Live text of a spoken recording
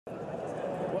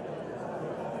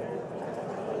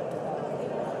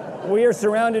We are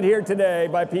surrounded here today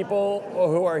by people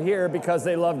who are here because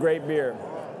they love great beer.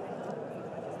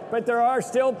 But there are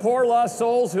still poor lost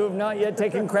souls who have not yet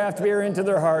taken craft beer into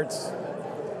their hearts.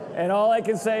 And all I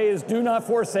can say is do not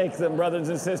forsake them, brothers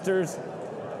and sisters.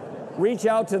 Reach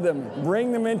out to them,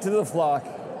 bring them into the flock,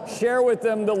 share with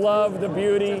them the love, the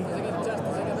beauty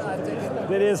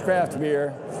that is craft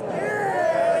beer.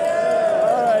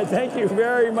 All right, thank you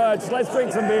very much. Let's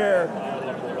drink some beer.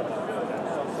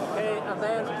 Okay, and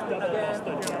then again,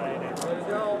 there you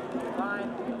go, fine.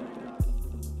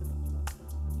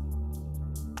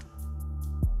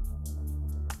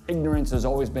 Ignorance has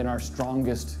always been our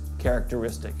strongest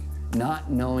characteristic,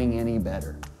 not knowing any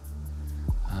better.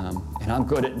 And I'm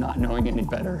good at not knowing any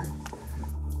better.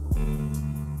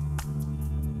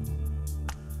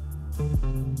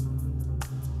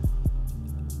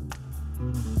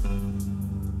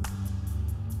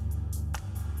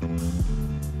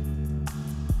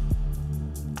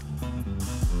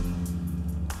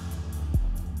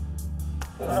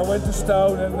 I went to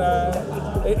Stone and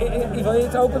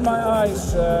it opened my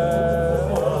eyes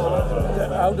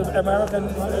how the American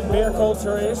beer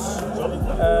culture is.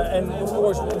 And of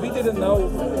course, we didn't know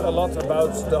a lot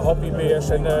about the hoppy beers,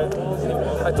 and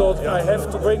I thought I have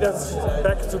to bring that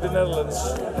back to the Netherlands.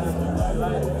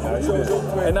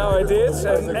 And now I did,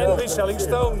 and we're selling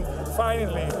Stone,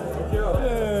 finally.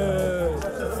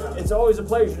 It's always a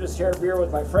pleasure to share beer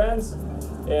with my friends.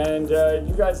 And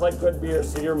you guys like good beer,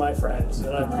 so you're my friends,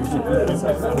 and I appreciate it.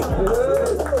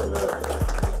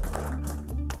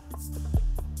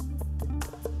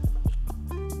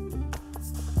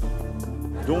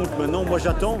 Donc maintenant, moi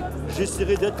j'attends,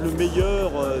 j'essaierai d'être le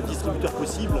meilleur distributeur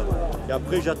possible, et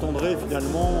après j'attendrai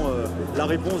finalement la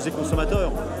réponse des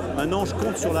consommateurs. Maintenant, je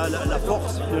compte sur la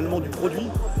force finalement du produit,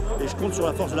 et je compte sur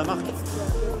la force de la marque.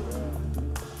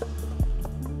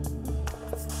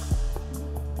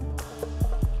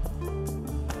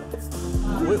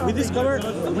 We discovered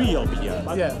real beer.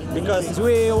 Yeah, because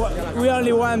we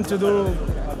only want to do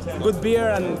good beer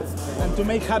and to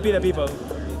make happy the people.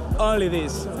 Only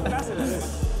this.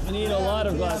 I need a lot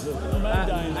of glasses.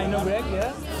 I know Greg,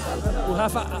 yeah? We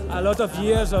have a lot of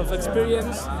years of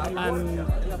experience, and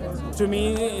to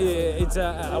me it's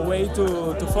a way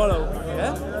to follow,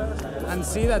 yeah? And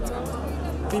see that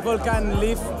people can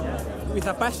live with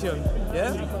a passion,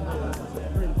 yeah?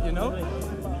 You know?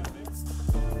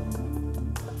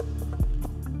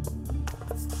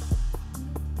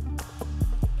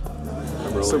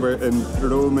 So we're in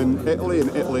Rome in Italy,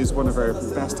 and Italy is one of our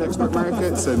best export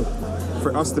markets, and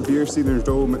for us the beer scene in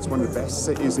Rome, it's one of the best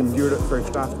cities in Europe for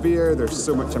craft beer. There's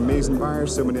so much amazing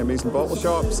bars, so many amazing bottle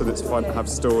shops, and it's fun to have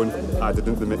Stone added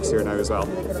into the mix here now as well.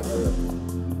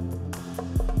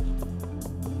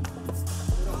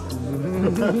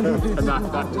 And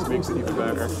that just makes it even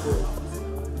better.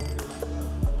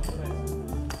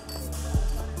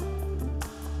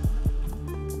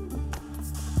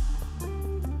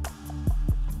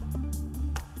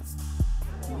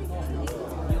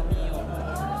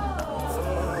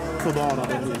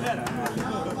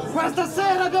 Questa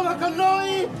sera abbiamo con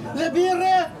noi le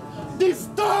birre di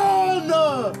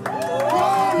Stone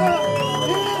con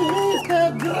il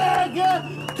Mr. Greg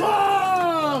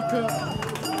Koch.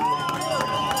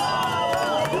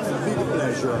 It's a big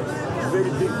pleasure,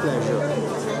 very big pleasure.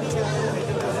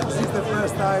 This is the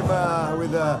first time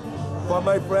with for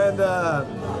my friend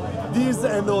this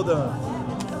and other.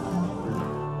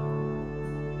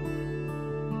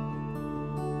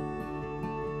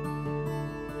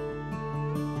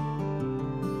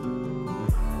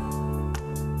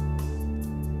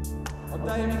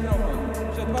 Oddaję mikrofon.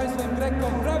 Przed Państwem Greg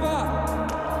Koch, brawa!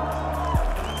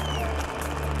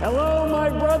 Hello, my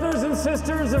brothers and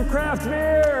sisters of craft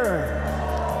beer.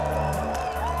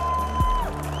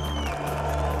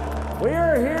 We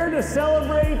are here to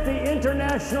celebrate the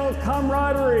international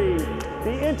camaraderie,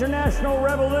 the international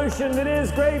revolution that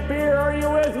is great beer. Are you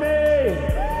with me?